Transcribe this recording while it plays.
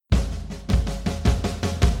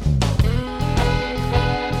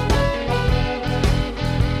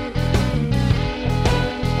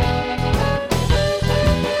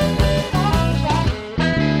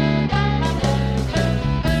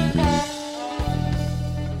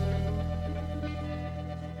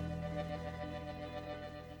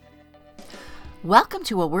Welcome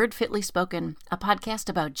to A Word Fitly Spoken, a podcast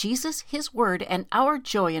about Jesus, His Word, and our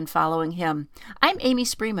joy in following Him. I'm Amy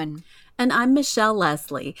Spreeman. And I'm Michelle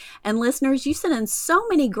Leslie. And listeners, you sent in so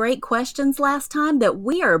many great questions last time that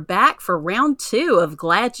we are back for round 2 of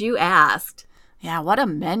Glad You Asked. Yeah, what a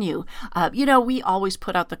menu. We always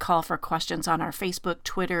put out the call for questions on our Facebook,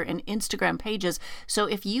 Twitter, and Instagram pages. So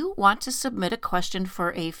if you want to submit a question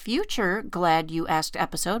for a future Glad You Asked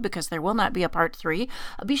episode, because there will not be a part 3,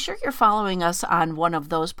 be sure you're following us on one of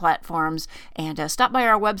those platforms and stop by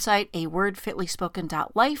our website,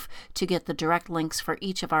 awordfitlyspoken.life, to get the direct links for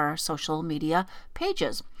each of our social media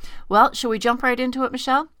pages. Well, shall we jump right into it,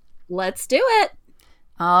 Michelle? Let's do it.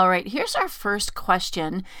 All right, here's our first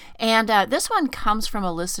question, and this one comes from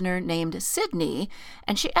a listener named Sydney,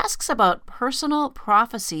 and she asks about personal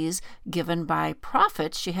prophecies given by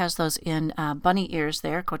prophets. She has those in bunny ears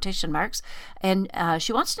there, quotation marks, and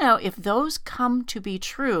she wants to know if those come to be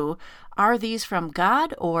true, are these from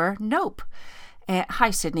God or nope?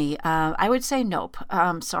 Hi, Sydney. I would say nope.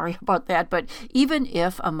 Sorry about that, but even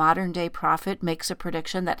if a modern-day prophet makes a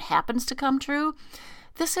prediction that happens to come true,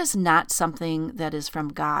 this is not something that is from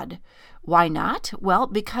God. Why not? Well,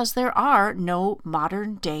 because there are no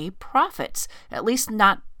modern-day prophets, at least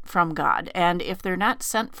not from God. And if they're not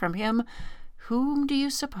sent from Him, whom do you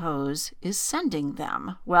suppose is sending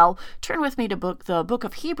them? Well, turn with me to the book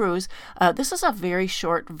of Hebrews. This is a very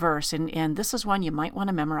short verse, and this is one you might want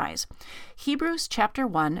to memorize. Hebrews chapter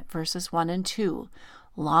 1, verses 1 and 2.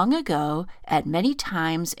 Long ago, at many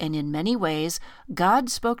times and in many ways, God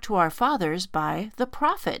spoke to our fathers by the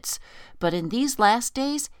prophets. But in these last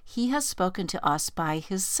days, He has spoken to us by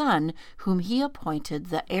His Son, whom He appointed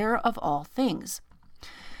the heir of all things.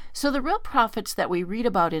 So the real prophets that we read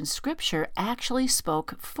about in Scripture actually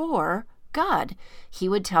spoke for God. He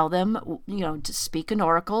would tell them, to speak an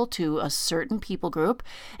oracle to a certain people group,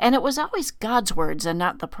 and it was always God's words and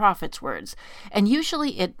not the prophet's words. And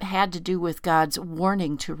usually it had to do with God's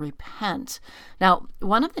warning to repent. Now,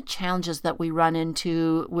 one of the challenges that we run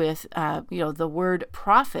into with, the word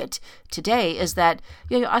prophet today is that,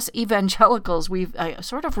 us evangelicals, we've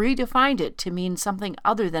sort of redefined it to mean something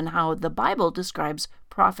other than how the Bible describes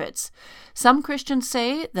prophets. Some Christians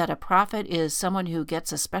say that a prophet is someone who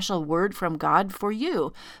gets a special word from God for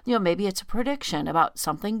you. Maybe it's a prediction about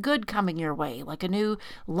something good coming your way, like a new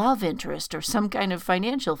love interest or some kind of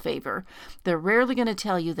financial favor. They're rarely going to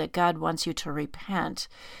tell you that God wants you to repent.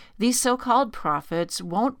 These so-called prophets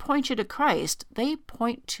won't point you to Christ. They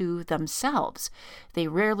point to themselves. They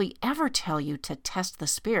rarely ever tell you to test the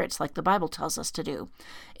spirits like the Bible tells us to do.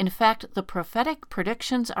 In fact, the prophetic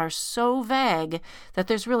predictions are so vague that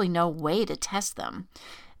there's really no way to test them.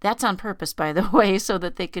 That's on purpose, by the way, so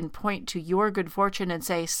that they can point to your good fortune and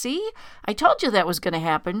say, see, I told you that was going to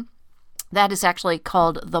happen. That is actually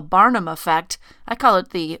called the Barnum effect. I call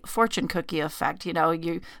it the fortune cookie effect.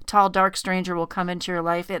 You tall, dark stranger will come into your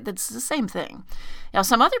life. It's the same thing. Now,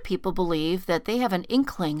 some other people believe that they have an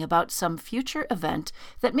inkling about some future event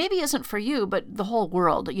that maybe isn't for you, but the whole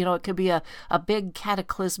world. It could be a big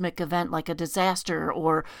cataclysmic event like a disaster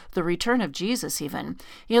or the return of Jesus even.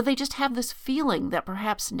 They just have this feeling that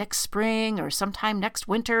perhaps next spring or sometime next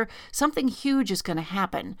winter, something huge is going to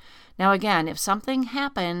happen. Now, again, if something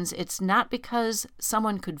happens, it's not because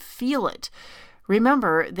someone could feel it.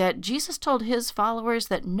 Remember that Jesus told His followers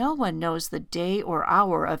that no one knows the day or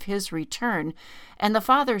hour of His return, and the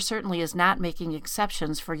Father certainly is not making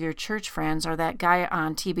exceptions for your church friends or that guy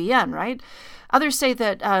on TBN, right? Others say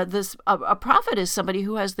that a prophet is somebody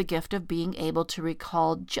who has the gift of being able to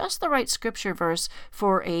recall just the right scripture verse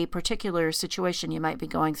for a particular situation you might be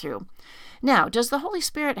going through. Now, does the Holy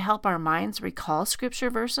Spirit help our minds recall scripture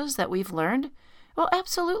verses that we've learned? Well,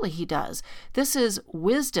 absolutely He does. This is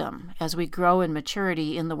wisdom as we grow in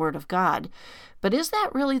maturity in the Word of God. But is that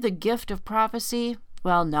really the gift of prophecy?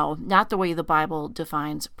 Well, no, not the way the Bible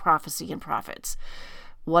defines prophecy and prophets.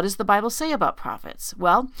 What does the Bible say about prophets?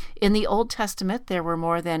 Well, in the Old Testament, there were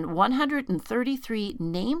more than 133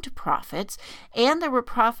 named prophets, and there were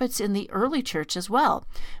prophets in the early church as well.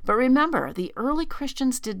 But remember, the early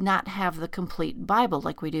Christians did not have the complete Bible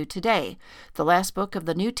like we do today. The last book of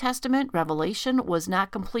the New Testament, Revelation, was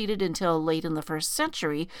not completed until late in the 1st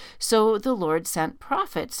century, so the Lord sent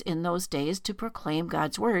prophets in those days to proclaim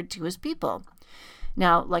God's word to His people.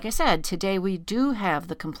 Now, like I said, today we do have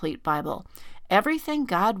the complete Bible. Everything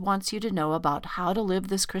God wants you to know about how to live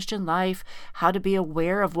this Christian life, how to be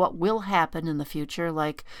aware of what will happen in the future,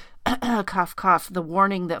 like, cough, cough, the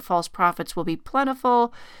warning that false prophets will be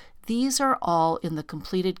plentiful. These are all in the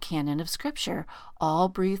completed canon of Scripture, all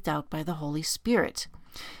breathed out by the Holy Spirit.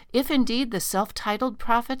 If indeed the self-titled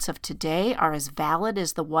prophets of today are as valid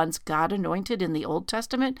as the ones God anointed in the Old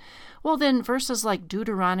Testament, well then verses like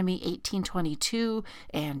Deuteronomy 18:22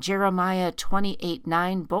 and Jeremiah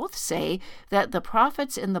 28:9 both say that the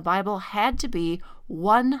prophets in the Bible had to be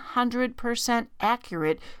 100%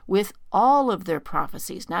 accurate with all of their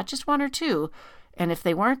prophecies, not just one or two. And if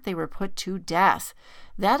they weren't, they were put to death.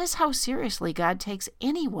 That is how seriously God takes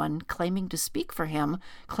anyone claiming to speak for him,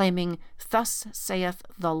 claiming, "Thus saith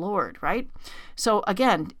the Lord," right? So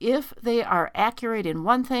again, if they are accurate in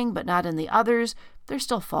one thing but not in the others, they're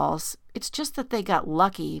still false. It's just that they got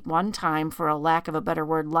lucky one time, for a lack of a better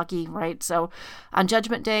word, lucky, right? So on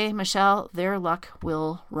Judgment Day, Michelle, their luck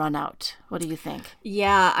will run out. What do you think?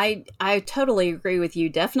 Yeah, I totally agree with you.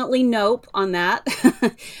 Definitely nope on that.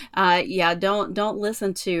 Yeah, don't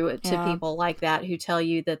listen to people like that who tell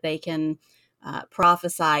you that they can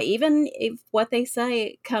prophesy, even if what they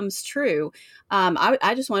say comes true.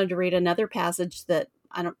 I just wanted to read another passage that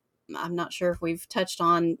I'm not sure if we've touched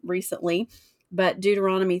on recently, but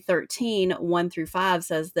Deuteronomy 13, 1 through 5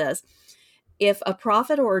 says this: "If a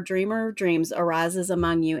prophet or a dreamer of dreams arises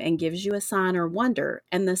among you and gives you a sign or wonder,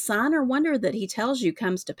 and the sign or wonder that he tells you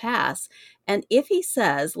comes to pass, and if he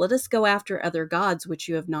says, 'Let us go after other gods which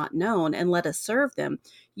you have not known, and let us serve them,'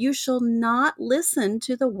 you shall not listen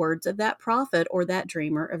to the words of that prophet or that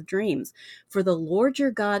dreamer of dreams. For the Lord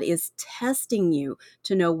your God is testing you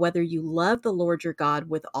to know whether you love the Lord your God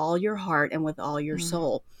with all your heart and with all your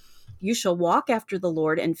soul. You shall walk after the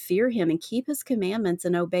Lord and fear him and keep his commandments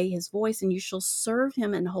and obey his voice, and you shall serve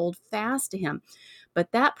him and hold fast to him.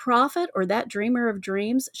 But that prophet or that dreamer of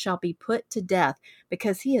dreams shall be put to death,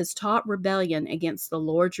 because he has taught rebellion against the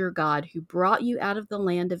Lord your God, who brought you out of the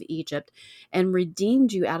land of Egypt and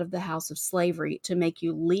redeemed you out of the house of slavery, to make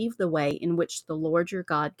you leave the way in which the Lord your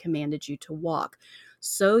God commanded you to walk.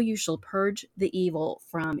 So you shall purge the evil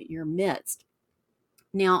from your midst."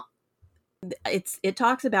 Now, it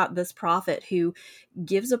talks about this prophet who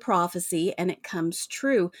gives a prophecy and it comes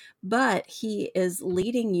true, but he is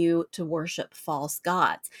leading you to worship false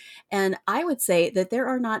gods. And I would say that there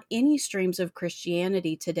are not any streams of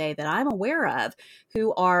Christianity today that I'm aware of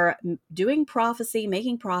who are doing prophecy,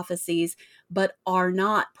 making prophecies, but are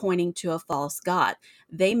not pointing to a false god.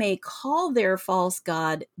 They may call their false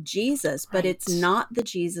god Jesus, but it's not the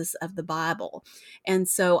Jesus of the Bible. And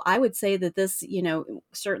so I would say that this,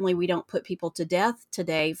 certainly we don't put people to death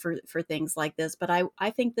today for things like this, but I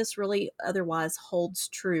think this really otherwise holds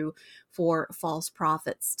true for false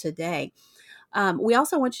prophets today. We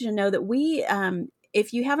also want you to know that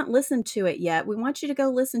if you haven't listened to it yet, we want you to go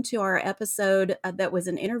listen to our episode that was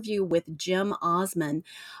an interview with Jim Osman.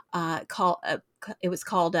 It was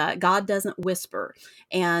called God Doesn't Whisper,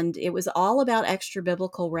 and it was all about extra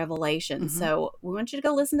biblical revelation. So we want you to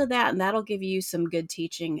go listen to that, and that'll give you some good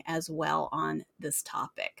teaching as well on this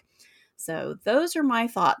topic. So those are my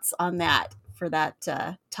thoughts on that for that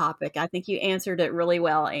topic. I think you answered it really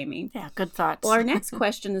well, Amy. Yeah, good thoughts. Well, our next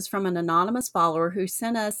question is from an anonymous follower who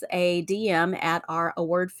sent us a DM at our A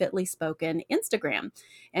Word Fitly Spoken Instagram.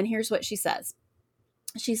 And here's what she says.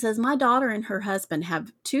 She says, "My daughter and her husband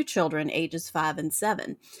have 2 children, ages 5 and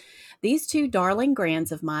 7. These 2 darling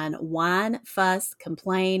grands of mine whine, fuss,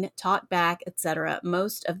 complain, talk back, etc.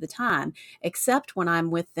 most of the time, except when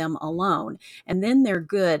I'm with them alone. And then they're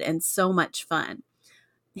good and so much fun.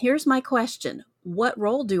 Here's my question. What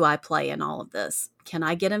role do I play in all of this? Can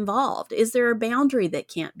I get involved? Is there a boundary that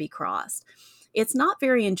can't be crossed? It's not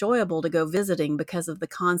very enjoyable to go visiting because of the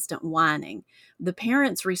constant whining. The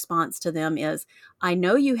parents' response to them is, 'I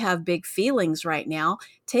know you have big feelings right now.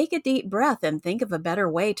 Take a deep breath and think of a better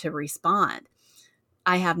way to respond.'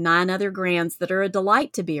 I have 9 other grands that are a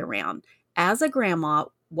delight to be around. As a grandma,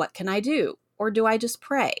 what can I do? Or do I just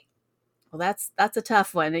pray?" Well, that's a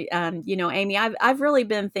tough one. Amy, I've really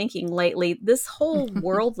been thinking lately, this whole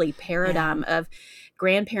worldly paradigm of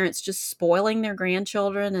grandparents just spoiling their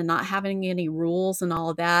grandchildren and not having any rules and all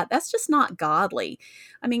of that, that's just not godly.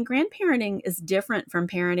 I mean, grandparenting is different from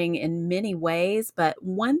parenting in many ways, but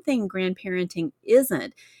one thing grandparenting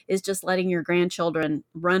isn't is just letting your grandchildren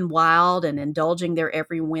run wild and indulging their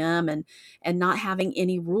every whim and not having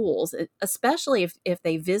any rules, especially if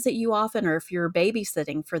they visit you often or if you're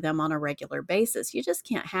babysitting for them on a regular basis. You just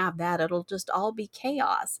can't have that. It'll just all be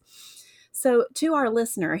chaos. So to our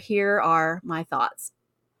listener, here are my thoughts.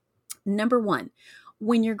 Number 1,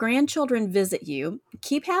 when your grandchildren visit you,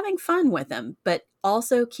 keep having fun with them, but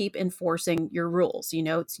also keep enforcing your rules.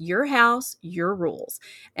 It's your house, your rules.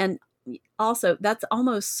 And also, that's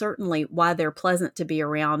almost certainly why they're pleasant to be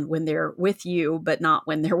around when they're with you, but not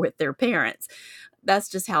when they're with their parents. that's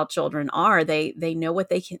just how children are. They know what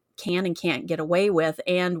they can and can't get away with,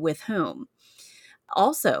 and with whom.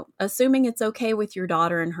 Also, assuming it's okay with your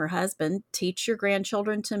daughter and her husband, teach your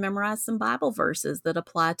grandchildren to memorize some Bible verses that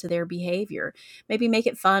apply to their behavior. Maybe make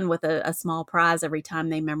it fun with a small prize every time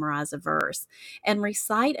they memorize a verse, and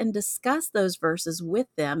recite and discuss those verses with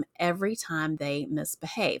them every time they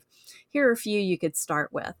misbehave. Here are a few you could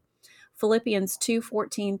start with. Philippians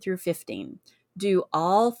 2:14 through 15. Do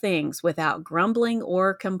all things without grumbling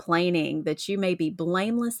or complaining, that you may be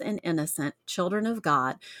blameless and innocent, children of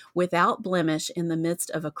God, without blemish in the midst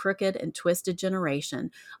of a crooked and twisted generation,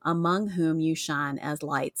 among whom you shine as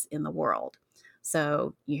lights in the world.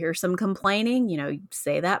 So you hear some complaining,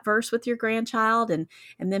 say that verse with your grandchild, and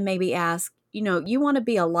then maybe ask, you want to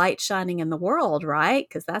be a light shining in the world, right?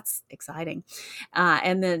 Because that's exciting.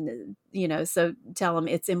 And then, so tell them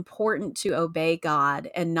it's important to obey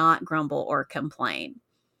God and not grumble or complain,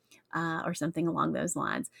 or something along those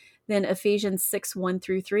lines. Then Ephesians 6:1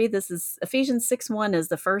 through 3. Ephesians 6:1 is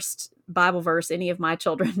the first Bible verse any of my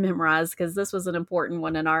children memorized, because this was an important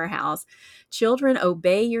one in our house. Children,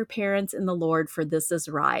 obey your parents in the Lord, for this is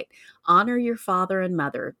right. Honor your father and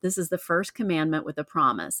mother. This is the first commandment with a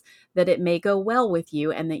promise, that it may go well with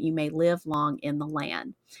you and that you may live long in the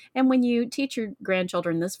land. And when you teach your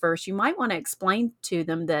grandchildren this verse, you might want to explain to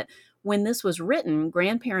them that when this was written,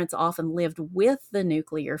 grandparents often lived with the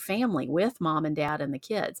nuclear family, with mom and dad and the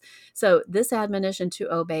kids. So this admonition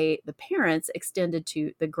to obey the parents extended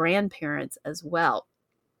to the grandparents as well.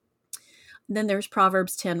 Then there's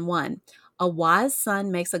Proverbs 10:1. A wise son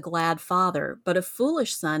makes a glad father, but a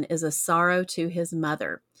foolish son is a sorrow to his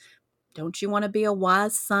mother. Don't you want to be a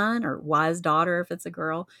wise son or wise daughter if it's a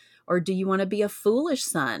girl? Or do you want to be a foolish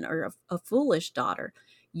son or a foolish daughter?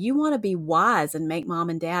 You want to be wise and make mom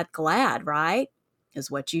and dad glad, right? Is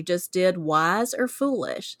what you just did wise or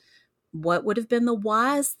foolish? What would have been the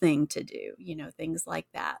wise thing to do? Things like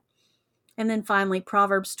that. And then finally,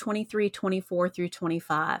 Proverbs 23:24 through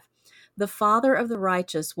 25. The father of the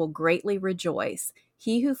righteous will greatly rejoice.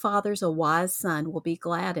 He who fathers a wise son will be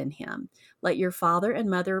glad in him. Let your father and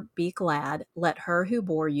mother be glad. Let her who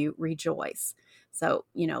bore you rejoice. So,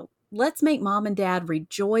 let's make mom and dad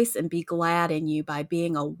rejoice and be glad in you by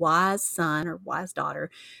being a wise son or wise daughter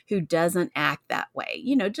who doesn't act that way.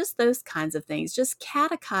 Just those kinds of things. Just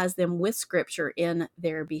catechize them with scripture in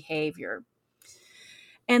their behavior.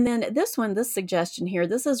 And then this suggestion here,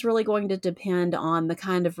 this is really going to depend on the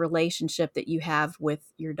kind of relationship that you have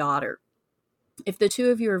with your daughter. If the two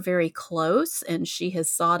of you are very close and she has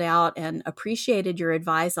sought out and appreciated your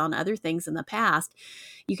advice on other things in the past,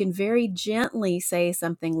 you can very gently say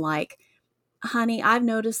something like, honey, I've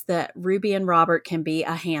noticed that Ruby and Robert can be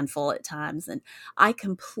a handful at times, and I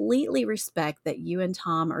completely respect that you and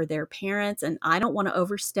Tom are their parents, and I don't want to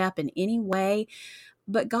overstep in any way.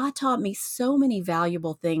 But God taught me so many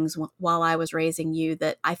valuable things while I was raising you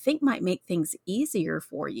that I think might make things easier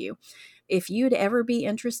for you. If you'd ever be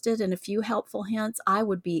interested in a few helpful hints, I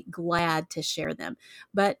would be glad to share them.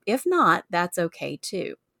 But if not, that's okay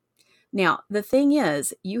too. Now, the thing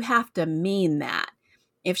is, you have to mean that.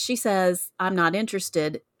 If she says, I'm not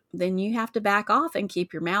interested, then you have to back off and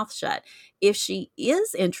keep your mouth shut. If she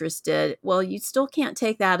is interested, well, you still can't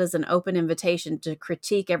take that as an open invitation to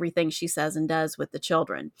critique everything she says and does with the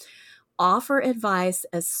children. Offer advice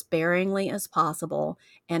as sparingly as possible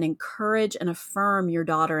and encourage and affirm your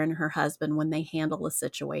daughter and her husband when they handle a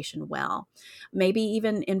situation well. Maybe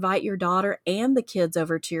even invite your daughter and the kids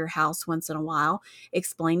over to your house once in a while,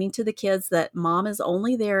 explaining to the kids that mom is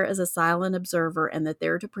only there as a silent observer and that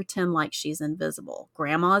they're to pretend like she's invisible.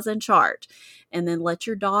 Grandma's in charge. And then let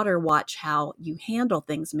your daughter watch how you handle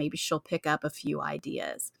things. Maybe she'll pick up a few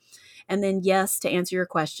ideas. And then, yes, to answer your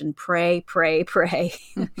question, pray, pray, pray.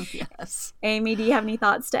 Yes. Amy, do you have any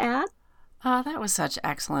thoughts to add? That was such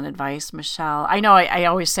excellent advice, Michelle. I know I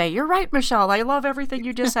always say, you're right, Michelle. I love everything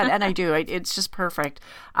you just said. And I do. It's just perfect.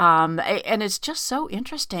 And it's just so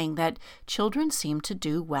interesting that children seem to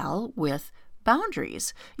do well with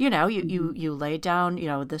boundaries. You lay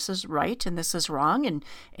down, this is right and this is wrong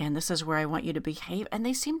and this is where I want you to behave. And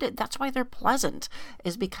they seem to, that's why they're pleasant,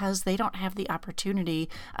 is because they don't have the opportunity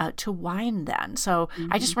to whine then. So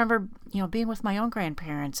I just remember, being with my own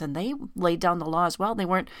grandparents, and they laid down the law as well. They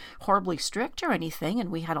weren't horribly strict or anything,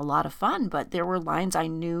 and we had a lot of fun, but there were lines I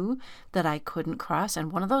knew that I couldn't cross.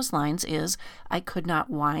 And one of those lines is I could not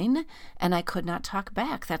whine and I could not talk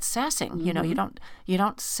back. That's sassing. You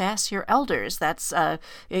don't sass your elders. That's,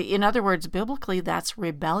 in other words, biblically, that's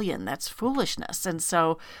rebellion. That's foolishness. And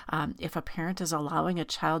so if a parent is allowing a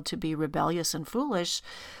child to be rebellious and foolish,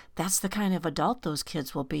 that's the kind of adult those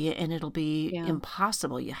kids will be, and it'll be Yeah.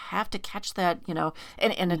 impossible. You have to catch that,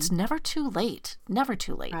 and it's never too late, never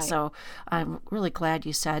too late. Right. So I'm really glad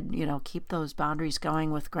you said, keep those boundaries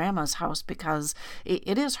going with grandma's house, because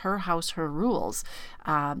it is her house, her rules,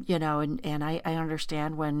 and I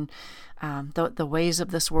understand when the ways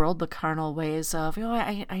of this world, the carnal ways of,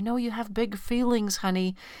 I know you have big feelings,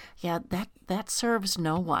 honey. Yeah, that serves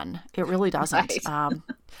no one. It really doesn't. Right.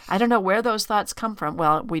 I don't know where those thoughts come from.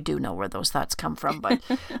 Well, we do know where those thoughts come from, but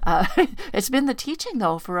it's been the teaching,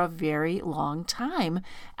 though, for a very long time.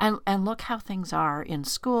 And look how things are in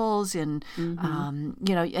schools, and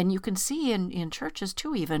and you can see in churches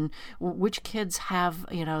too, even which kids have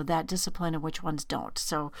that discipline and which ones don't.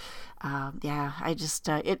 So, I just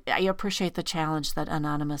I appreciate the challenge that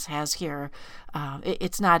Anonymous has here.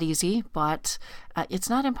 It's not easy, but it's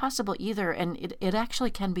not impossible either, and it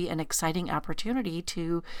actually can be an exciting opportunity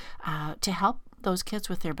to help those kids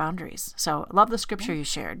with their boundaries. So I love the scripture you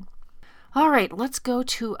shared. All right, let's go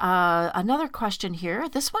to another question here.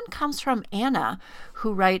 This one comes from Anna,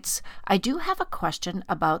 who writes, I do have a question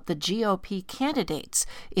about the GOP candidates.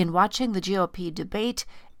 In watching the GOP debate,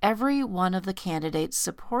 every one of the candidates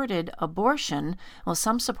supported abortion. Well,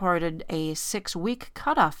 some supported a 6-week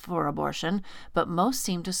cutoff for abortion, but most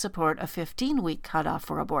seem to support a 15-week cutoff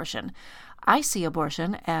for abortion. I see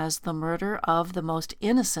abortion as the murder of the most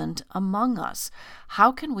innocent among us.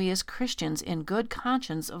 How can we as Christians in good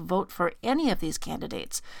conscience vote for any of these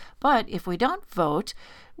candidates? But if we don't vote,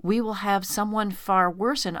 we will have someone far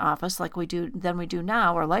worse in office like we do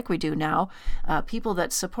now, people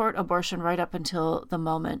that support abortion right up until the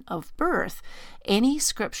moment of birth. Any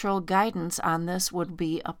scriptural guidance on this would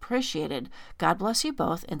be appreciated. God bless you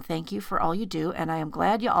both, and thank you for all you do, and I am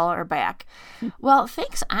glad you all are back. Well,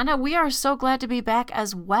 thanks, Anna. We are so glad to be back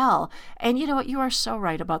as well. And you know what? You are so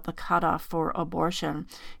right about the cutoff for abortion.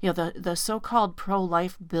 The so-called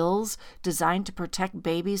pro-life bills designed to protect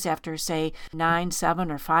babies after, say, 9, 7,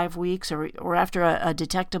 or 5 weeks, or after a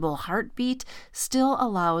detectable heartbeat, still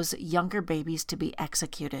allows younger babies to be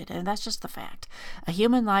executed. And that's just the fact. A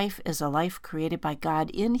human life is a life created by God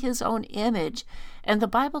in his own image. And the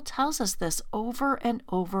Bible tells us this over and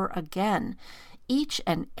over again. Each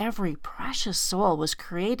and every precious soul was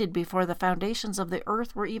created before the foundations of the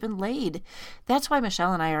earth were even laid. That's why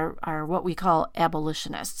Michelle and I are what we call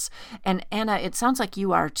abolitionists. And Anna, it sounds like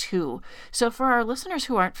you are too. So for our listeners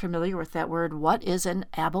who aren't familiar with that word, what is an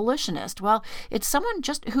abolitionist? Well, it's someone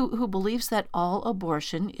just who believes that all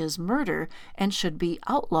abortion is murder and should be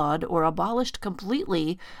outlawed or abolished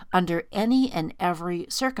completely under any and every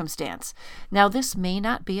circumstance. Now, this may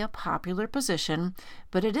not be a popular position,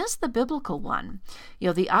 but it is the biblical one.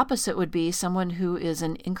 The opposite would be someone who is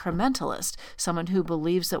an incrementalist, someone who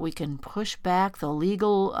believes that we can push back the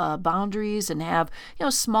legal boundaries and have,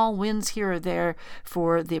 small wins here or there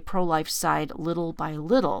for the pro-life side little by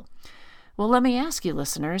little. Well, let me ask you,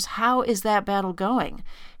 listeners, how is that battle going?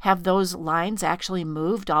 Have those lines actually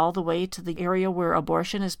moved all the way to the area where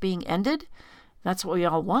abortion is being ended? That's what we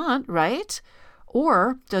all want, right?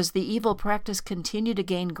 Or does the evil practice continue to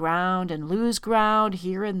gain ground and lose ground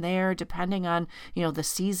here and there, depending on, the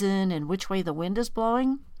season and which way the wind is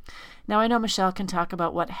blowing? Now, I know Michelle can talk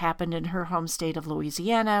about what happened in her home state of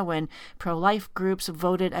Louisiana when pro-life groups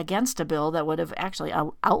voted against a bill that would have actually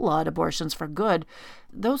outlawed abortions for good.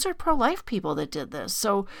 Those are pro-life people that did this.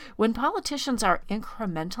 So when politicians are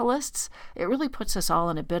incrementalists, it really puts us all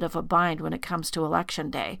in a bit of a bind when it comes to election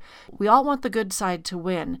day. We all want the good side to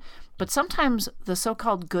win, but sometimes the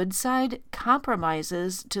so-called good side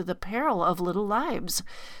compromises to the peril of little lives.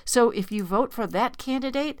 So if you vote for that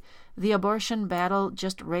candidate, the abortion battle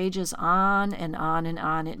just rages on and on and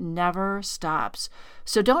on. It never stops.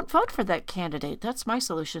 So don't vote for that candidate. That's my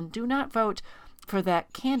solution. Do not vote for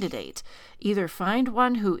that candidate. Either find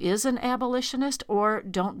one who is an abolitionist or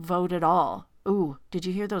don't vote at all. Ooh, did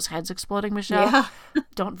you hear those heads exploding, Michelle? Yeah.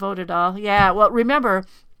 Don't vote at all. Yeah, well, remember,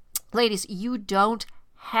 ladies, you don't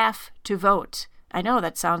have to vote. I know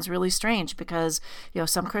that sounds really strange because,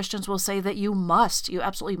 some Christians will say that you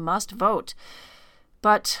absolutely must vote.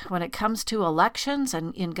 But when it comes to elections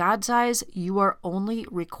and in God's eyes, you are only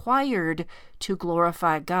required to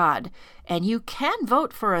glorify God. And you can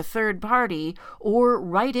vote for a third party or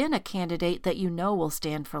write in a candidate that you know will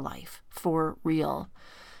stand for life, for real.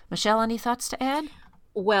 Michelle, any thoughts to add?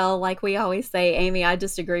 Well, like we always say, Amy, I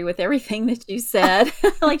just agree with everything that you said,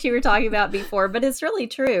 like you were talking about before, but it's really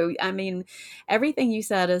true. I mean, everything you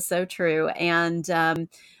said is so true. And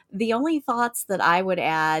The only thoughts that I would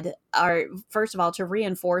add are, first of all, to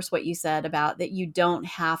reinforce what you said about that you don't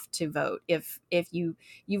have to vote. If you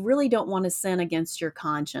really don't want to sin against your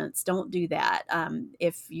conscience, don't do that.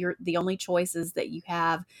 If you're the only choices that you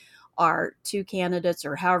have are two candidates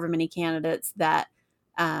or however many candidates that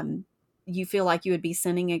um, you feel like you would be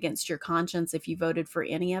sinning against your conscience if you voted for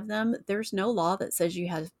any of them, there's no law that says you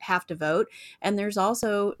have to vote. And there's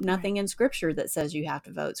also nothing in scripture that says you have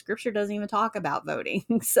to vote. Scripture doesn't even talk about voting.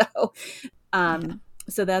 Yeah.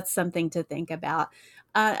 So that's something to think about.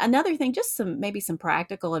 Another thing, just maybe some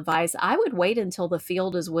practical advice. I would wait until the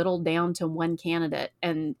field is whittled down to one candidate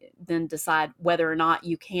and then decide whether or not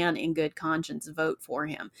you can, in good conscience, vote for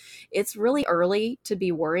him. It's really early to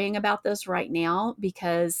be worrying about this right now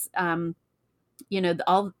because, all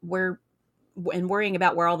and worrying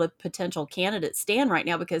about where all the potential candidates stand right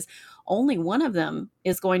now, because only one of them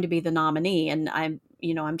is going to be the nominee. And I'm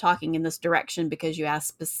talking in this direction because you asked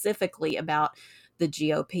specifically about the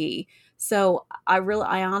GOP. So I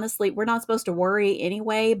honestly, we're not supposed to worry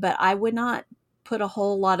anyway, but I would not put a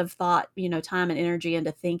whole lot of thought, time and energy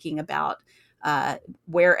into thinking about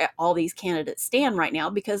where all these candidates stand right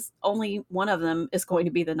now, because only one of them is going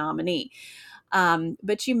to be the nominee.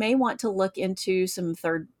 But you may want to look into some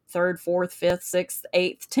third, fourth, fifth, sixth,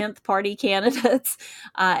 eighth, 10th party candidates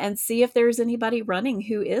and see if there's anybody running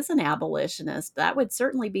who is an abolitionist. That would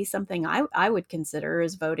certainly be something I would consider,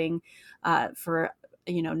 is voting for,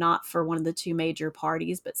 not for one of the two major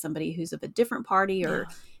parties, but somebody who's of a different party or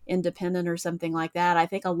independent or something like that. I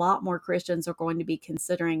think a lot more Christians are going to be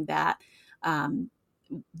considering that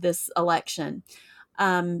this election.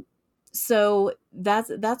 So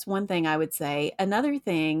that's one thing I would say. Another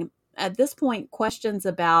thing, at this point, questions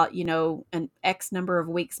about, an X number of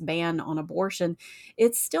weeks ban on abortion,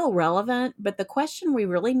 it's still relevant, but the question we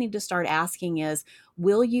really need to start asking is,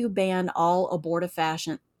 will you ban all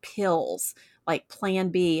abortifacient pills like Plan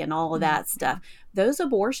B and all of that stuff? Those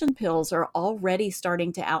abortion pills are already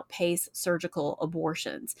starting to outpace surgical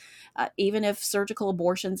abortions. Even if surgical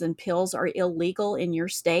abortions and pills are illegal in your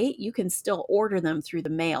state, you can still order them through the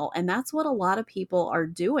mail. And that's what a lot of people are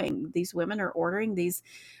doing. These women are ordering these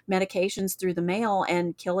medications through the mail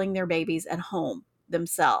and killing their babies at home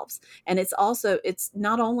themselves. And it's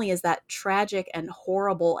not only is that tragic and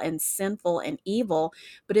horrible and sinful and evil,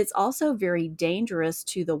 but it's also very dangerous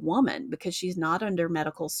to the woman because she's not under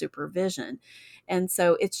medical supervision. And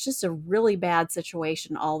so it's just a really bad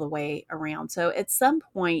situation all the way around. So at some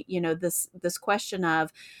point, this question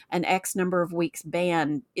of an X number of weeks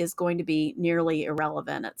ban is going to be nearly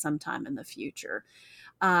irrelevant at some time in the future.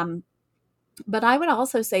 But I would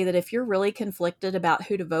also say that if you're really conflicted about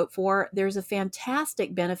who to vote for, there's a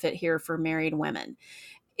fantastic benefit here for married women.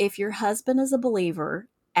 If your husband is a believer,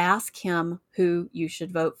 ask him who you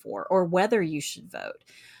should vote for or whether you should vote.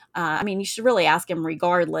 You should really ask him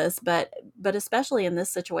regardless, but especially in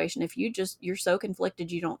this situation, if you're so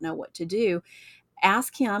conflicted you don't know what to do,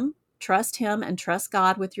 ask him, trust him, and trust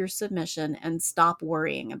God with your submission, and stop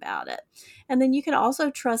worrying about it. And then you can also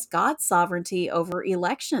trust God's sovereignty over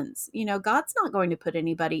elections. God's not going to put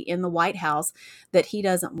anybody in the White House that he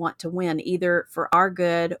doesn't want to win, either for our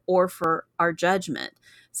good or for our judgment.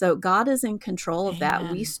 So God is in control of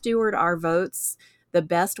that. We steward our votes the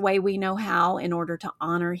best way we know how in order to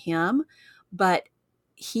honor him. But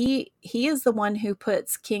he is the one who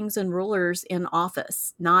puts kings and rulers in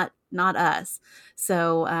office, not us.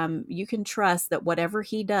 So you can trust that whatever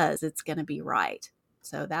he does, it's going to be right.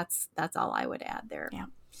 So that's all I would add there. Yeah.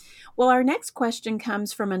 Well, our next question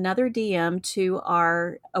comes from another DM to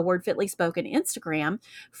our A Word Fitly Spoken Instagram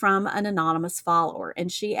from an anonymous follower. And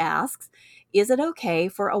she asks, is it okay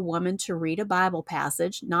for a woman to read a Bible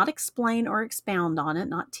passage, not explain or expound on it,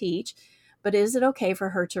 not teach, but is it okay for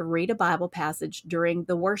her to read a Bible passage during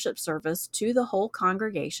the worship service to the whole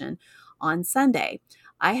congregation on Sunday?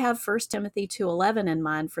 I have 1 Timothy 2:11 in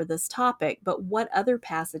mind for this topic, but what other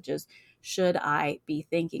passages should I be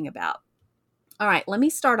thinking about? All right, let me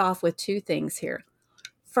start off with two things here.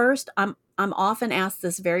 First, I'm often asked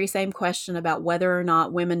this very same question about whether or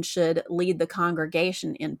not women should lead the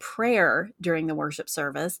congregation in prayer during the worship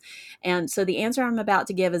service. And so the answer I'm about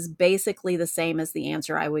to give is basically the same as the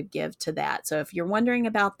answer I would give to that. So if you're wondering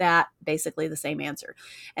about that, basically the same answer.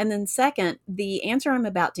 And then second, the answer I'm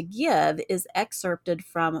about to give is excerpted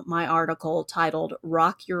from my article titled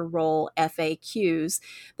Rock Your Role FAQs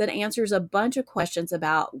that answers a bunch of questions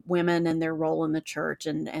about women and their role in the church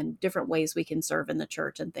and different ways we can serve in the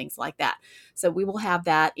church and things like that. So we will have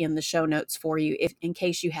that in the show notes for you in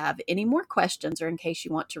case you have any more questions or in case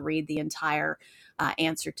you want to read the entire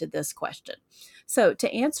answer to this question. So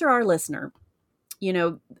to answer our listener,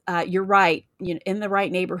 you're right, in the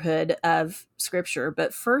right neighborhood of Scripture.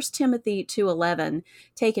 But 1 Timothy 2:11,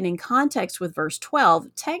 taken in context with verse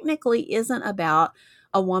 12, technically isn't about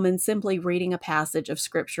a woman simply reading a passage of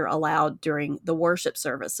Scripture aloud during the worship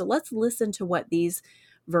service. So let's listen to what these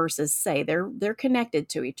verses say. They're connected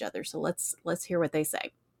to each other. So let's hear what they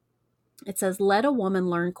say. It says, "Let a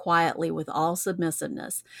woman learn quietly with all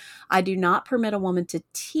submissiveness. I do not permit a woman to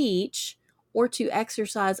teach or to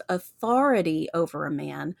exercise authority over a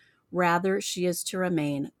man. Rather, she is to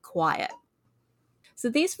remain quiet." So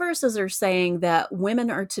these verses are saying that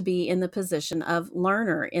women are to be in the position of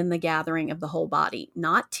learner in the gathering of the whole body,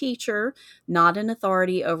 not teacher, not an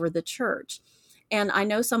authority over the church. And I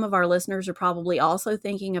know some of our listeners are probably also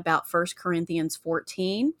thinking about 1 Corinthians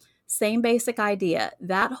 14. Same basic idea.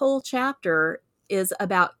 That whole chapter is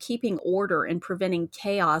about keeping order and preventing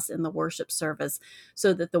chaos in the worship service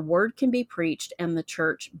so that the word can be preached and the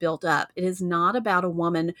church built up. It is not about a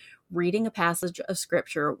woman reading a passage of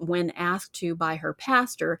Scripture when asked to by her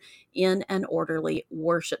pastor in an orderly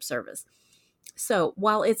worship service. So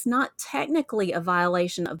while it's not technically a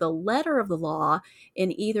violation of the letter of the law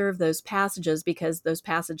in either of those passages, because those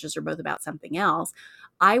passages are both about something else,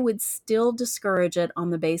 I would still discourage it on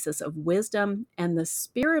the basis of wisdom and the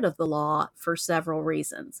spirit of the law for several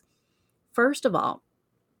reasons. First of all,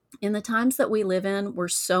 in the times that we live in, where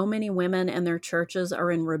so many women and their churches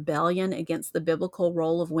are in rebellion against the biblical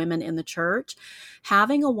role of women in the church,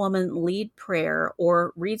 having a woman lead prayer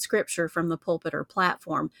or read Scripture from the pulpit or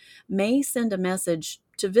platform may send a message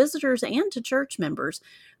to visitors and to church members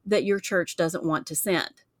that your church doesn't want to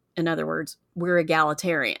send. In other words, we're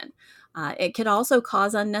egalitarian. It could also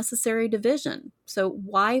cause unnecessary division. So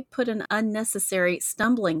why put an unnecessary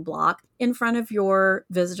stumbling block in front of your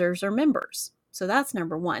visitors or members? So that's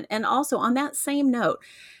number one. And also on that same note,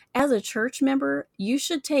 as a church member, you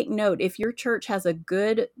should take note if your church has a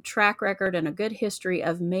good track record and a good history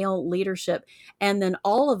of male leadership, and then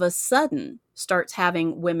all of a sudden starts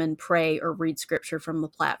having women pray or read Scripture from the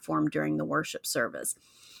platform during the worship service.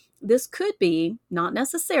 This could be, not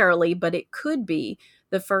necessarily, but it could be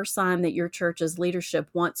the first sign that your church's leadership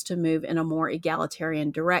wants to move in a more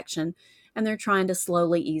egalitarian direction, and they're trying to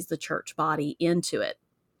slowly ease the church body into it.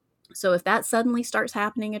 So if that suddenly starts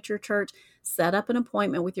happening at your church, set up an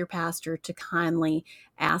appointment with your pastor to kindly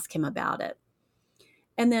ask him about it.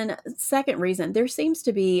 And then second reason, there seems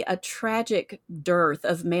to be a tragic dearth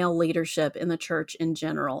of male leadership in the church in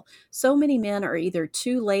general. So many men are either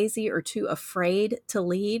too lazy or too afraid to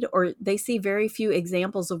lead, or they see very few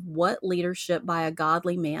examples of what leadership by a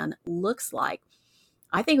godly man looks like.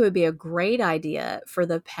 I think it would be a great idea for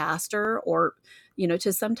the pastor or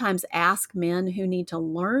to sometimes ask men who need to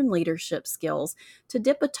learn leadership skills to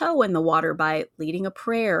dip a toe in the water by leading a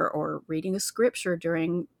prayer or reading a Scripture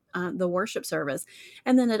during the worship service.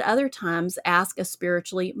 And then at other times, ask a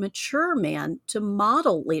spiritually mature man to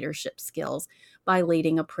model leadership skills by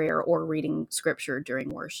leading a prayer or reading Scripture during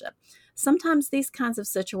worship. Sometimes these kinds of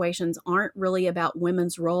situations aren't really about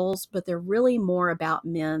women's roles, but they're really more about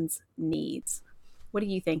men's needs. What do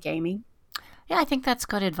you think, Amy? Yeah, I think that's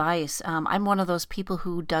good advice. I'm one of those people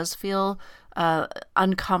who does feel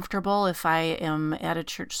uncomfortable if I am at a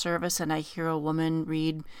church service and I hear a woman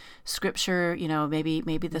read Scripture.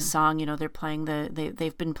 Maybe the song. They're playing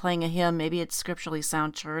they've been playing a hymn. Maybe it's scripturally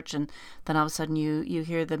sound church, and then all of a sudden you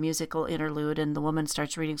hear the musical interlude and the woman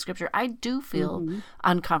starts reading Scripture. I do feel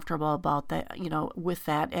uncomfortable about that. With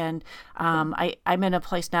that, and I'm in a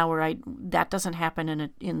place now where that doesn't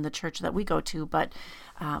happen in the church that we go to, but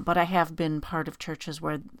I have been part of churches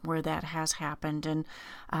where that has happened, and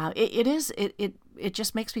it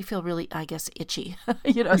just makes me feel really, I guess, itchy,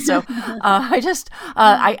 So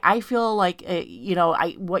I feel like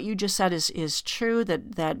what you just said is true,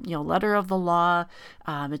 that letter of the law,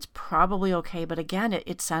 it's probably okay, but again,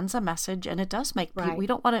 it sends a message, and it does make people,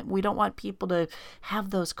 we don't want people to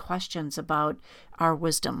have those questions about our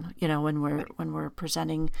wisdom, when we're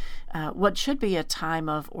presenting what should be a time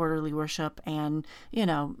of orderly worship, and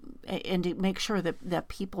and to make sure that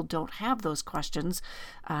people don't have those questions.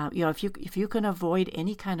 If you can avoid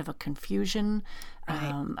any kind of a confusion,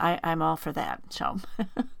 I'm all for that.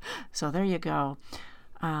 So there you go.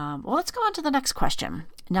 Well, let's go on to the next question.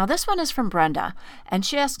 Now, this one is from Brenda, and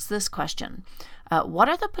she asks this question. What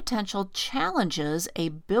are the potential challenges a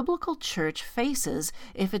biblical church faces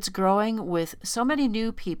if it's growing with so many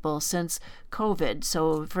new people since COVID?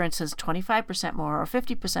 So, for instance, 25% more or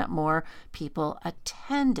 50% more people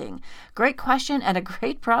attending. Great question and a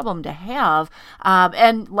great problem to have.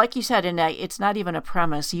 And like you said, and it's not even a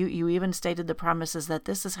premise. You even stated the premise is that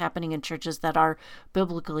this is happening in churches that are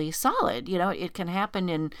biblically solid. It can happen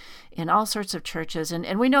in all sorts of churches.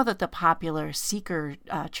 And we know that the popular seeker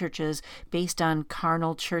churches based on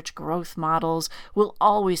carnal church growth models will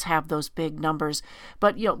always have those big numbers.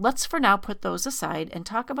 But, let's for now put those aside and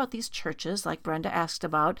talk about these churches, like Brenda asked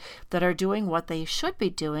about, that are doing what they should be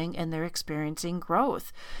doing and they're experiencing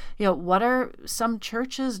growth. What are some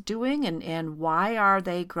churches doing and why are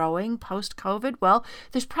they growing post-COVID? Well,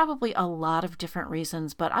 there's probably a lot of different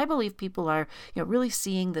reasons, but I believe people are, really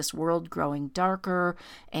seeing this world growing darker,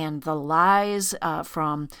 and the lies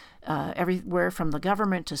from everywhere from the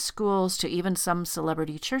government to schools to even some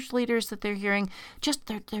celebrity church leaders that they're hearing,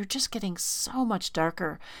 they're just getting so much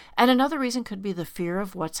darker. And another reason could be the fear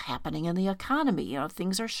of what's happening in the economy.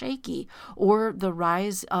 Things are shaky, or the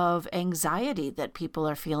rise of anxiety that people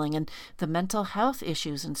are feeling and the mental health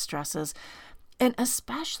issues and stresses. And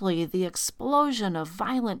especially the explosion of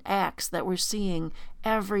violent acts that we're seeing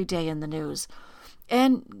every day in the news.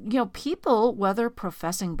 And, people, whether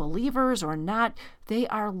professing believers or not, they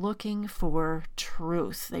are looking for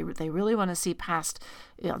truth. They really want to see past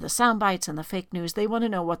the sound bites and the fake news. They want to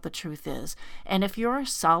know what the truth is. And if your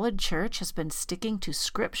solid church has been sticking to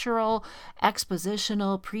scriptural,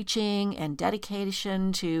 expositional preaching and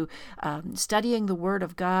dedication to studying the Word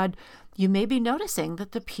of God, you may be noticing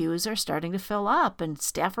that the pews are starting to fill up, and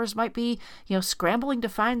staffers might be, scrambling to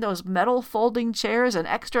find those metal folding chairs and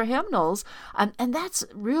extra hymnals. And that's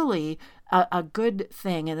really a good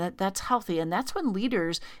thing, and that's healthy. And that's when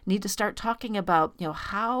leaders need to start talking about,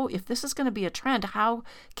 how, if this is going to be a trend, how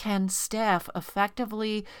can staff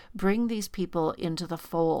effectively bring these people into the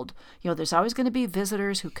fold? There's always going to be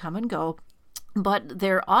visitors who come and go, but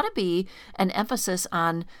there ought to be an emphasis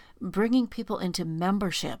on bringing people into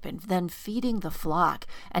membership and then feeding the flock,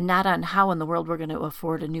 and not on how in the world we're going to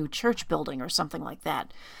afford a new church building or something like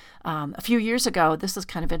that. A few years ago, this is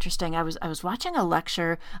kind of interesting. I was watching a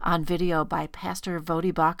lecture on video by Pastor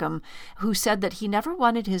Vodi Bakum, who said that he never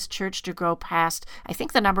wanted his church to grow past, I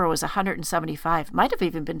think the number was 175, might have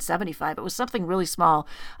even been 75. It was something really small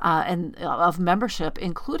and of membership,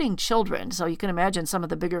 including children. So you can imagine some of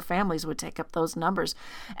the bigger families would take up those numbers.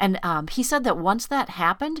 And he said that once that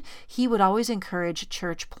happened, he would always encourage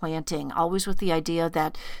church planting, always with the idea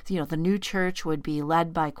that the new church would be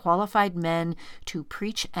led by qualified men to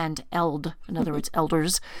preach and in other words,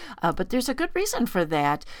 elders. But there's a good reason for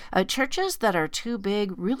that. Churches that are too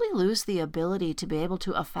big really lose the ability to be able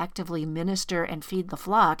to effectively minister and feed the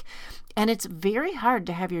flock. And it's very hard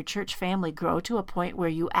to have your church family grow to a point where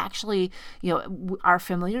you actually, are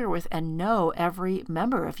familiar with and know every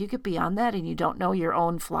member. If you get beyond that and you don't know your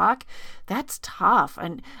own flock, that's tough.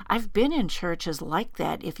 And I've been in churches like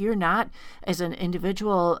that. If you're not, as an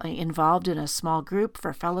individual, involved in a small group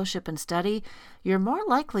for fellowship and study, you're more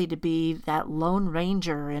likely to be that lone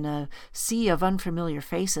ranger in a sea of unfamiliar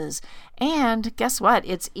faces. And guess what?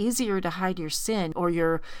 It's easier to hide your sin or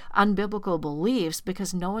your unbiblical beliefs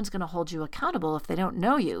because no one's going to hold you accountable if they don't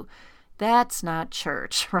know you. That's not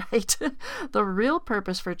church, right? The real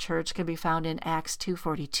purpose for church can be found in Acts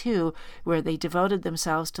 2:42, where they devoted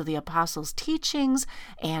themselves to the apostles' teachings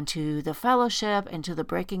and to the fellowship and to the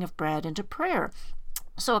breaking of bread and to prayer.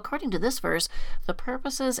 So according to this verse, the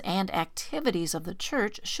purposes and activities of the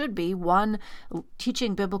church should be 1,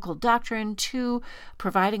 teaching biblical doctrine, 2,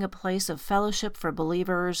 providing a place of fellowship for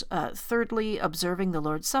believers, thirdly, observing the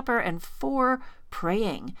Lord's Supper, and 4,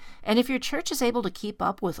 praying. And if your church is able to keep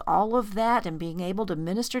up with all of that and being able to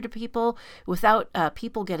minister to people without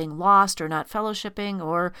people getting lost or not fellowshipping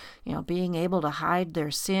or being able to hide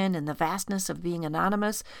their sin and the vastness of being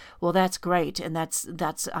anonymous, well, that's great, and that's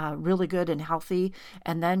really good and healthy.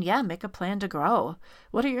 And then make a plan to grow.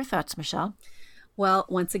 What are your thoughts, Michelle? Well,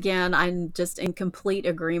 once again, I'm just in complete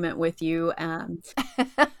agreement with you. And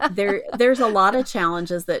there's a lot of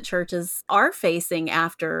challenges that churches are facing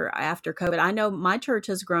after COVID. I know my church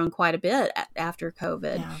has grown quite a bit after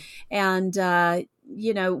COVID. Yeah. And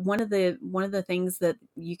one of the things that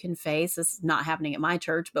you can face is not happening at my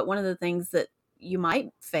church, but one of the things that you might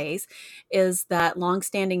face is that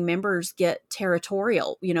longstanding members get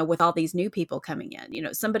territorial, with all these new people coming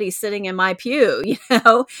in. Somebody's sitting in my pew,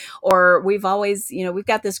 or we've always, we've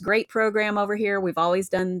got this great program over here. We've always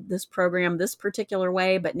done this program this particular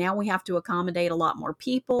way, but now we have to accommodate a lot more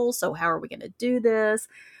people. So how are we going to do this?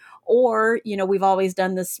 Or, we've always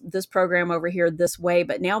done this program over here this way,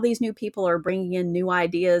 but now these new people are bringing in new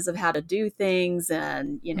ideas of how to do things.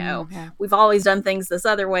 And, Yeah. we've always done things this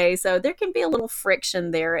other way. So there can be a little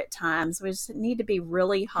friction there at times. We just need to be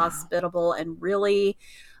really hospitable and really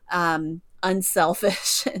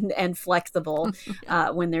unselfish and flexible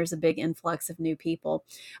when there's a big influx of new people.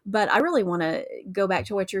 But I really want to go back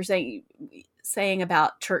to what you're saying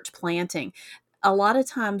about church planting. A lot of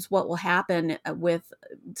times what will happen with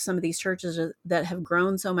some of these churches that have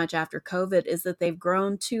grown so much after COVID is that they've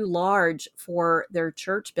grown too large for their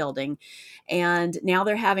church building. And now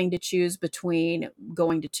they're having to choose between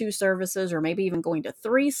going to 2 services or maybe even going to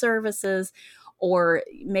 3 services, or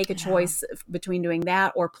make a choice between doing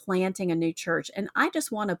that or planting a new church. And I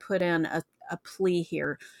just want to put in a plea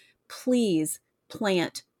here. Please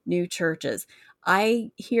plant new churches. I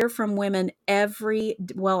hear from women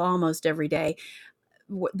almost every day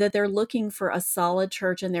that they're looking for a solid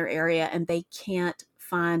church in their area and they can't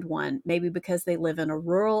find one, maybe because they live in a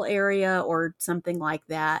rural area or something like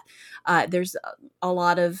that. There's a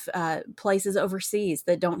lot of places overseas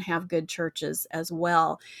that don't have good churches as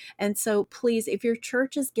well. And so please, if your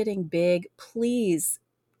church is getting big, please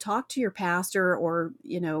talk to your pastor or,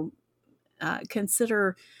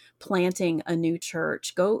 consider planting a new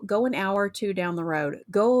church. Go an hour or 2 down the road,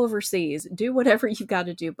 go overseas, do whatever you've got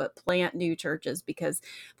to do, but plant new churches, because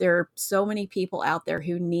there are so many people out there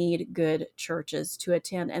who need good churches to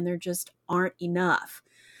attend, and there just aren't enough.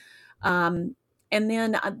 And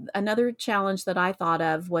then another challenge that I thought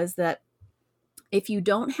of was that if you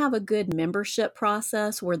don't have a good membership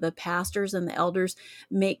process where the pastors and the elders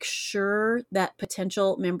make sure that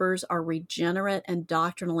potential members are regenerate and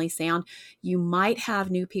doctrinally sound, you might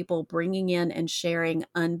have new people bringing in and sharing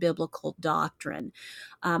unbiblical doctrine.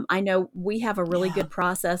 I know we have a really good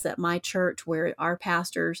process at my church where our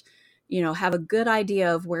pastors have a good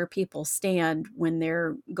idea of where people stand when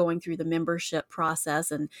they're going through the membership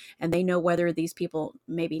process, and they know whether these people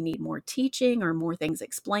maybe need more teaching or more things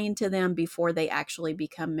explained to them before they actually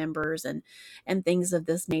become members, and things of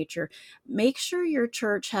this nature. Make sure your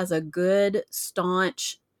church has a good,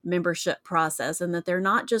 staunch membership process and that they're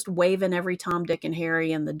not just waving every Tom, Dick, and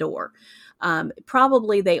Harry in the door.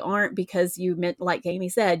 Probably they aren't, because like Amy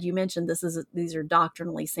said, you mentioned these are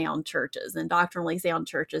doctrinally sound churches, and doctrinally sound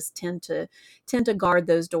churches tend to guard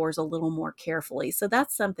those doors a little more carefully. So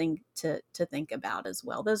that's something to think about as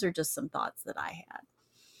well. Those are just some thoughts that I had.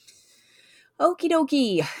 Okie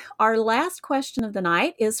dokie. Our last question of the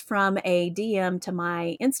night is from a DM to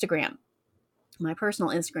my Instagram, my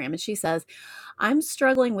personal Instagram. And she says, I'm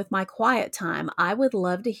struggling with my quiet time. I would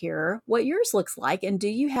love to hear what yours looks like. And do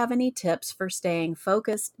you have any tips for staying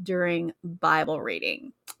focused during Bible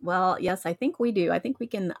reading? Well, yes, I think we do. I think we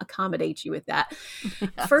can accommodate you with that.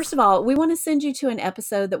 Yes. First of all, we want to send you to an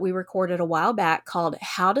episode that we recorded a while back called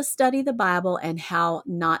How to Study the Bible and How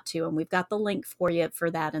Not to. And we've got the link for you for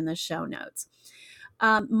that in the show notes.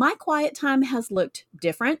 My quiet time has looked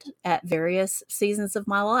different at various seasons of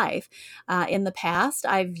my life. In the past,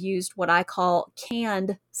 I've used what I call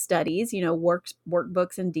canned studies,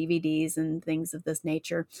 workbooks and DVDs and things of this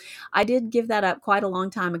nature. I did give that up quite a long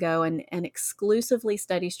time ago and exclusively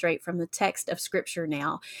study straight from the text of Scripture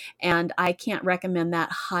now. And I can't recommend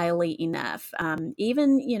that highly enough.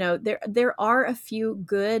 There are a few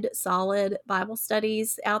good, solid Bible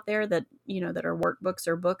studies out there that are workbooks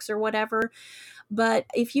or books or whatever. But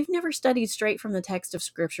if you've never studied straight from the text of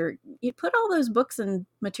Scripture, you put all those books and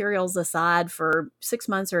materials aside for 6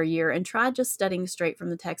 months or a year and try just studying straight from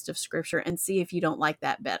the text of Scripture and see if you don't like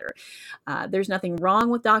that better. There's nothing wrong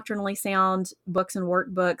with doctrinally sound books and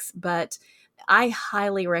workbooks, but I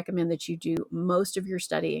highly recommend that you do most of your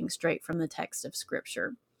studying straight from the text of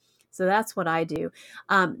Scripture. So that's what I do.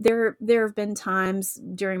 There have been times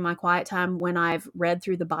during my quiet time when I've read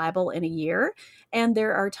through the Bible in a year, and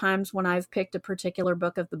there are times when I've picked a particular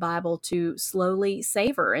book of the Bible to slowly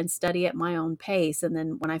savor and study at my own pace. And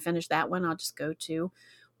then when I finish that one, I'll just go to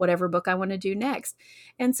whatever book I want to do next.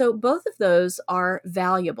 And so both of those are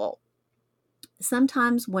valuable.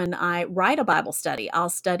 Sometimes when I write a Bible study, I'll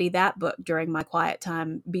study that book during my quiet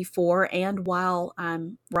time before and while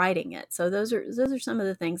I'm writing it. So those are some of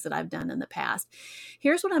the things that I've done in the past.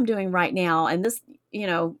 Here's what I'm doing right now. And this,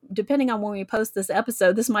 depending on when we post this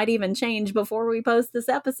episode, this might even change before we post this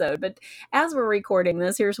episode. But as we're recording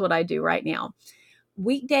this, here's what I do right now.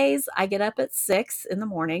 Weekdays, I get up at 6 in the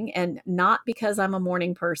morning, and not because I'm a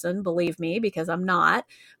morning person, believe me, because I'm not,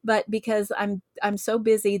 but because I'm so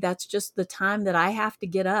busy. That's just the time that I have to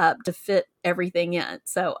get up to fit everything in.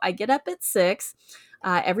 So I get up at 6.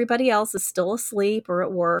 Everybody else is still asleep or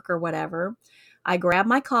at work or whatever. I grab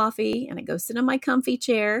my coffee and I go sit in my comfy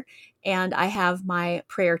chair and I have my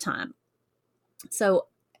prayer time. So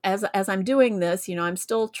as I'm doing this, I'm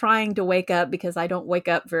still trying to wake up because I don't wake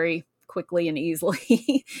up very quickly and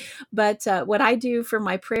easily. But what I do for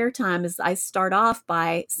my prayer time is I start off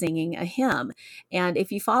by singing a hymn. And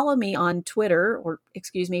if you follow me on Twitter, or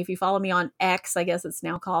excuse me, if you follow me on X, I guess it's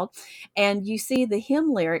now called, and you see the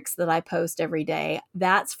hymn lyrics that I post every day,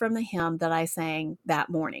 that's from the hymn that I sang that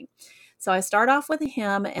morning. So I start off with a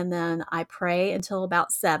hymn and then I pray until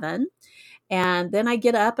about 7. And then I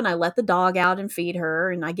get up and I let the dog out and feed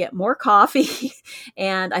her, and I get more coffee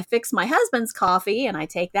and I fix my husband's coffee and I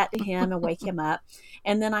take that to him and wake him up.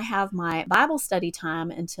 And then I have my Bible study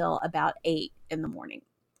time until about 8 in the morning.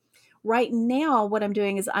 Right now, what I'm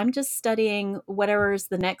doing is I'm just studying whatever is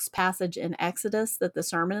the next passage in Exodus that the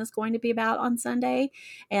sermon is going to be about on Sunday,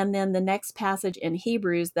 and then the next passage in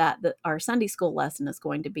Hebrews that our Sunday school lesson is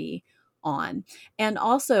going to be on. And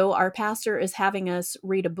also, our pastor is having us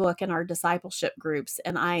read a book in our discipleship groups,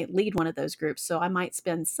 and I lead one of those groups, so I might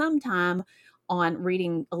spend some time on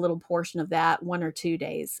reading a little portion of that 1 or 2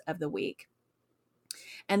 days of the week.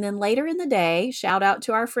 And then later in the day, shout out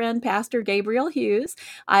to our friend, Pastor Gabriel Hughes.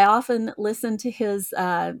 I often listen to his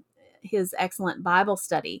excellent Bible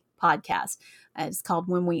study podcast. It's called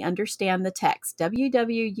When We Understand the Text,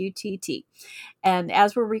 WWUTT. And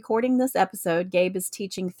as we're recording this episode, Gabe is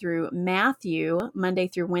teaching through Matthew Monday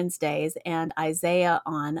through Wednesdays and Isaiah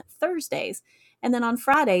on Thursdays. And then on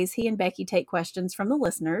Fridays, he and Becky take questions from the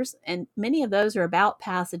listeners, and many of those are about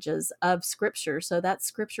passages of Scripture, so that's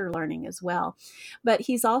Scripture learning as well. But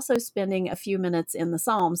he's also spending a few minutes in the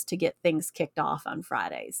Psalms to get things kicked off on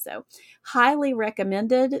Fridays. So highly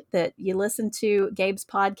recommended that you listen to Gabe's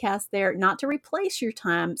podcast there, not to replace your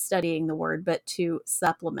time studying the Word, but to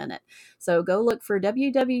supplement it. So go look for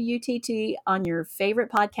WWUTT on your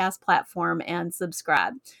favorite podcast platform and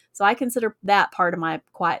subscribe. So I consider that part of my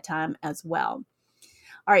quiet time as well.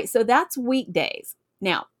 All right, so that's weekdays.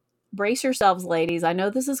 Now, brace yourselves, ladies. I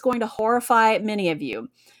know this is going to horrify many of you,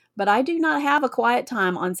 but I do not have a quiet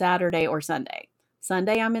time on Saturday or Sunday.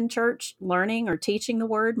 Sunday, I'm in church learning or teaching the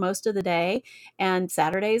Word most of the day, and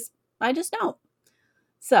Saturdays, I just don't.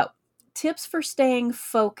 So, tips for staying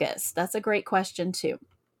focused. That's a great question, too.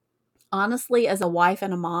 Honestly, as a wife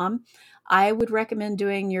and a mom, I would recommend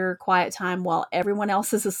doing your quiet time while everyone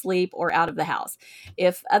else is asleep or out of the house.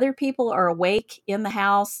 If other people are awake in the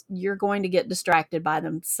house, you're going to get distracted by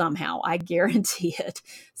them somehow. I guarantee it.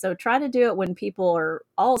 So try to do it when people are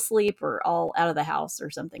all asleep or all out of the house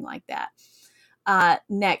or something like that.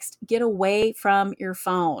 Next, get away from your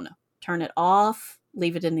phone. Turn it off,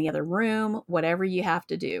 leave it in the other room, whatever you have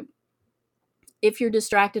to do. If you're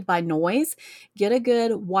distracted by noise, get a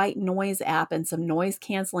good white noise app and some noise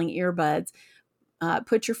canceling earbuds.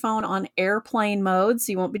 Put your phone on airplane mode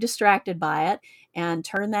so you won't be distracted by it, and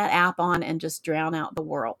turn that app on and just drown out the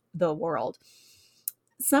world.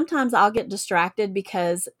 Sometimes I'll get distracted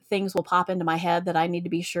because things will pop into my head that I need to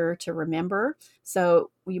be sure to remember. So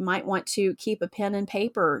you might want to keep a pen and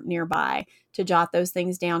paper nearby to jot those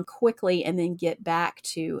things down quickly and then get back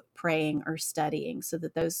to praying or studying so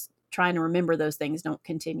that trying to remember those things don't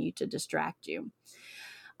continue to distract you.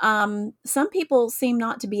 Some people seem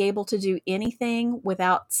not to be able to do anything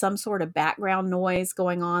without some sort of background noise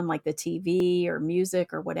going on, like the TV or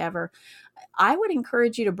music or whatever. I would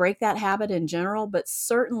encourage you to break that habit in general, but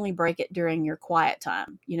certainly break it during your quiet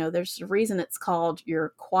time. There's a reason it's called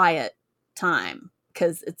your quiet time,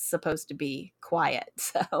 because it's supposed to be quiet.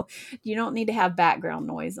 So you don't need to have background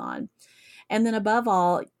noise on. And then above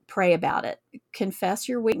all, pray about it. Confess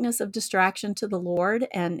your weakness of distraction to the Lord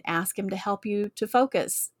and ask Him to help you to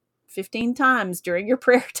focus 15 times during your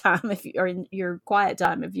prayer time, or in your quiet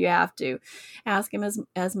time, if you have to. Ask Him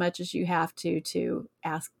as much as you have to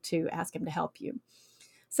ask Him to help you.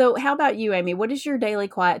 So how about you, Amy? What does your daily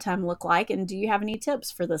quiet time look like? And do you have any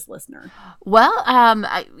tips for this listener? Well,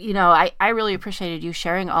 I really appreciated you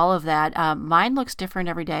sharing all of that. Mine looks different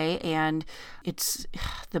every day, and it's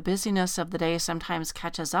the busyness of the day sometimes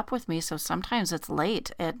catches up with me. So sometimes it's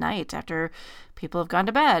late at night after people have gone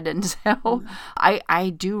to bed. And so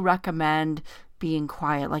I do recommend being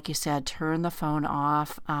quiet. Like you said, turn the phone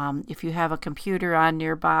off. If you have a computer on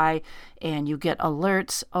nearby and you get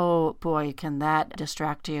alerts, oh boy, can that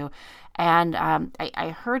distract you. And I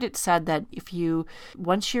heard it said that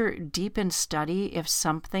once you're deep in study, if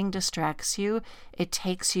something distracts you, it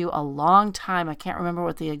takes you a long time. I can't remember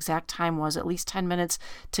what the exact time was, at least 10 minutes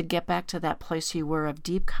to get back to that place you were of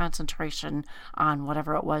deep concentration on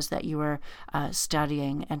whatever it was that you were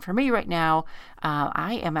studying. And for me right now,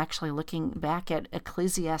 I am actually looking back at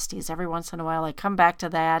Ecclesiastes. Every once in a while I come back to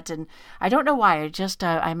that, and I don't know why.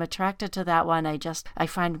 I'm attracted to that one. I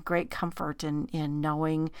find great comfort in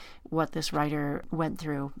knowing what this writer went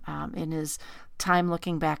through in his time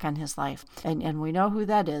looking back on his life. And we know who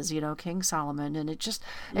that is, King Solomon. And it's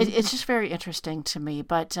just very interesting to me.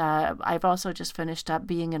 But I've also just finished up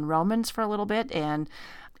being in Romans for a little bit, and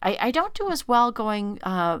I don't do as well going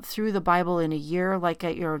through the Bible in a year like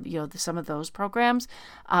at some of those programs,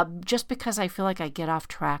 just because I feel like I get off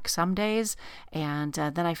track some days, and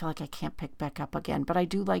then I feel like I can't pick back up again. But I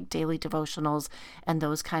do like daily devotionals and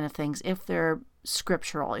those kind of things if they're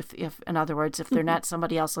scriptural, if in other words, if they're not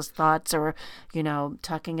somebody else's thoughts, or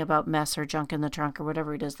talking about mess or junk in the trunk or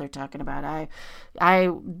whatever it is they're talking about. I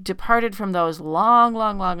departed from those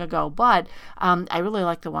long ago, but I really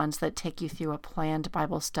like the ones that take you through a planned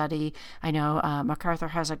Bible study. I know MacArthur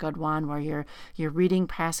has a good one where you're reading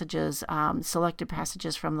passages, selected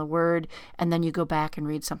passages from the Word, and then you go back and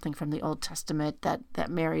read something from the Old Testament that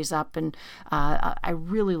marries up, and I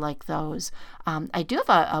really like those. I do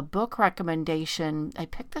have a book recommendation. I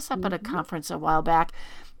picked this up at a conference a while back,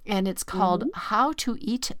 and it's called How to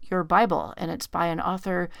Eat Your Bible, and it's by an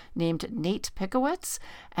author named Nate Pickowicz,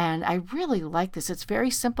 and I really like this. It's very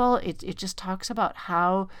simple. It just talks about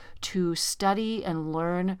how to study and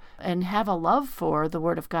learn and have a love for the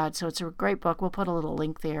Word of God. So it's a great book. We'll put a little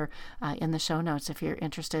link there in the show notes if you're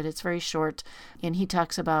interested. It's very short, and he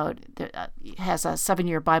talks about, has a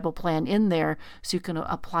 7-year Bible plan in there so you can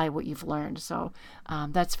apply what you've learned. So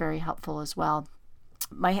that's very helpful as well.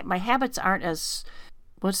 My habits aren't as,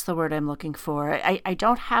 what's the word I'm looking for? I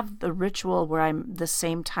don't have the ritual where I'm the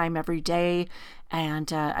same time every day,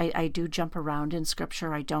 and I do jump around in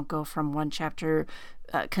Scripture. I don't go from one chapter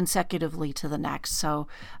consecutively to the next. So,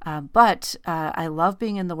 but I love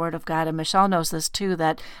being in the Word of God, and Michelle knows this too,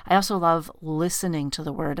 that I also love listening to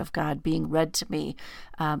the Word of God being read to me.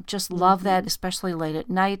 Just love that, especially late at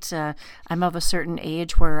night. I'm of a certain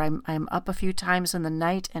age where I'm up a few times in the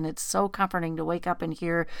night, and it's so comforting to wake up and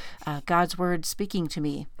hear God's Word speaking to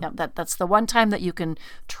me. That's the one time that you can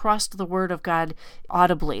trust the Word of God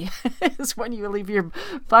audibly is when you leave your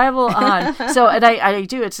Bible on. So, and I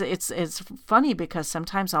do. It's funny because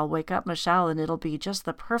sometimes I'll wake up, Michelle, and it'll be just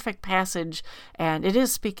the perfect passage, and it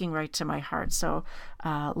is speaking right to my heart. So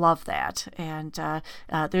love that. And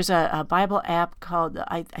there's a Bible app called,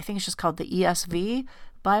 I think it's just called the ESV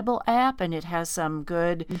Bible app, and it has some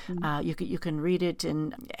good, you can read it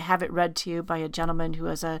and have it read to you by a gentleman who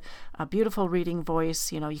has a beautiful reading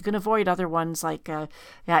voice. You can avoid other ones like,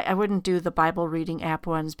 I wouldn't do the Bible reading app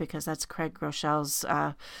ones because that's Craig Groeschel's,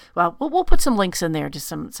 well, we'll put some links in there to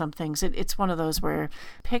some things. It's one of those where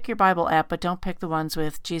pick your Bible app, but don't pick the ones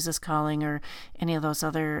with Jesus Calling or any of those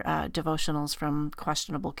other devotionals from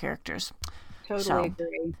questionable characters. Totally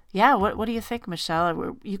agree. Yeah, what do you think,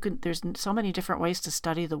 Michelle? There's so many different ways to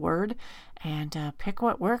study the Word, and pick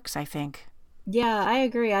what works, I think. Yeah, I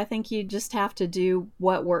agree. I think you just have to do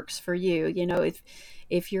what works for you.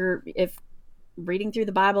 If reading through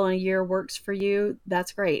the Bible in a year works for you,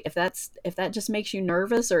 that's great. If that just makes you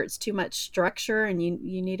nervous, or it's too much structure and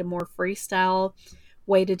you need a more freestyle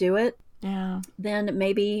way to do it, yeah, then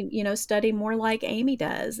maybe study more like Amy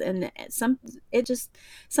does. And some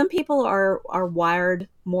people are wired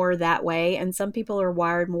more that way, and some people are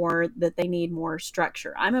wired more that they need more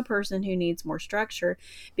structure. I'm a person who needs more structure,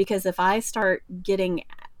 because if I start getting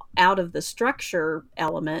out of the structure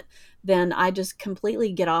element, then I just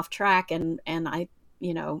completely get off track, and I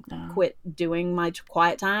quit doing my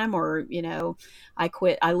quiet time, or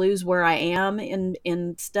I lose where I am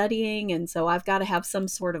in studying. And so I've got to have some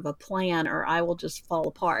sort of a plan, or I will just fall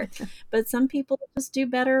apart. But some people just do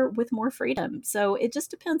better with more freedom. So it just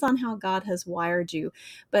depends on how God has wired you.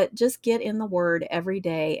 But just get in the Word every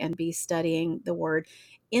day and be studying the Word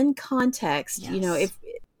in context. Yes. If,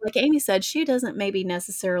 like Amy said, she doesn't maybe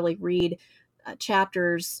necessarily read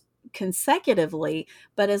chapters consecutively,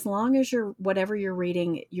 but as long as whatever you're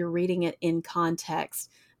reading it in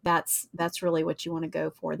context, that's really what you want to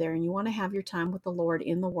go for there. And you want to have your time with the Lord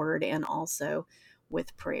in the Word, and also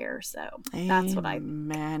with prayer. So that's what I think.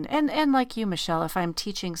 Amen. And like you, Michelle, if I'm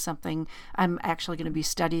teaching something, I'm actually going to be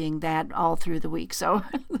studying that all through the week. So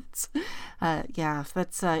it's,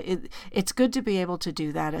 it's good to be able to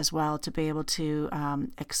do that as well, to be able to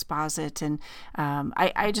exposit. And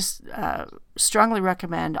I just strongly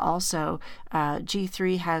recommend also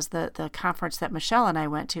G3 has the conference that Michelle and I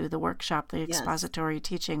went to, the workshop, the expository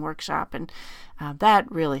teaching workshop, and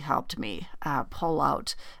that really helped me pull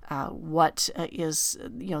out what is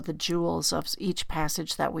the jewels of each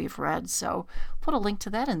passage that we've read. So put a link to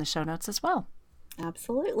that in the show notes as well.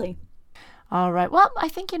 Absolutely. All right. Well, I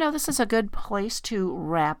think, this is a good place to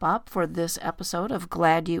wrap up for this episode of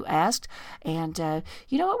Glad You Asked. And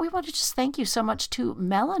you know what? We want to just thank you so much to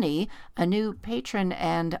Melanie, a new patron,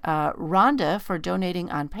 and Rhonda for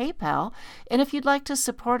donating on PayPal. And if you'd like to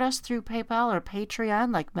support us through PayPal or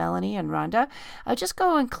Patreon like Melanie and Rhonda, just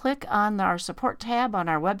go and click on our support tab on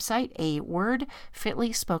our website,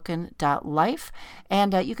 awordfitlyspoken.life.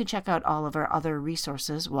 And you can check out all of our other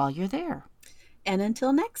resources while you're there. And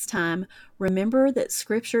until next time, remember that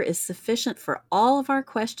Scripture is sufficient for all of our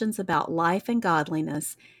questions about life and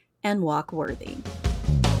godliness, and walk worthy.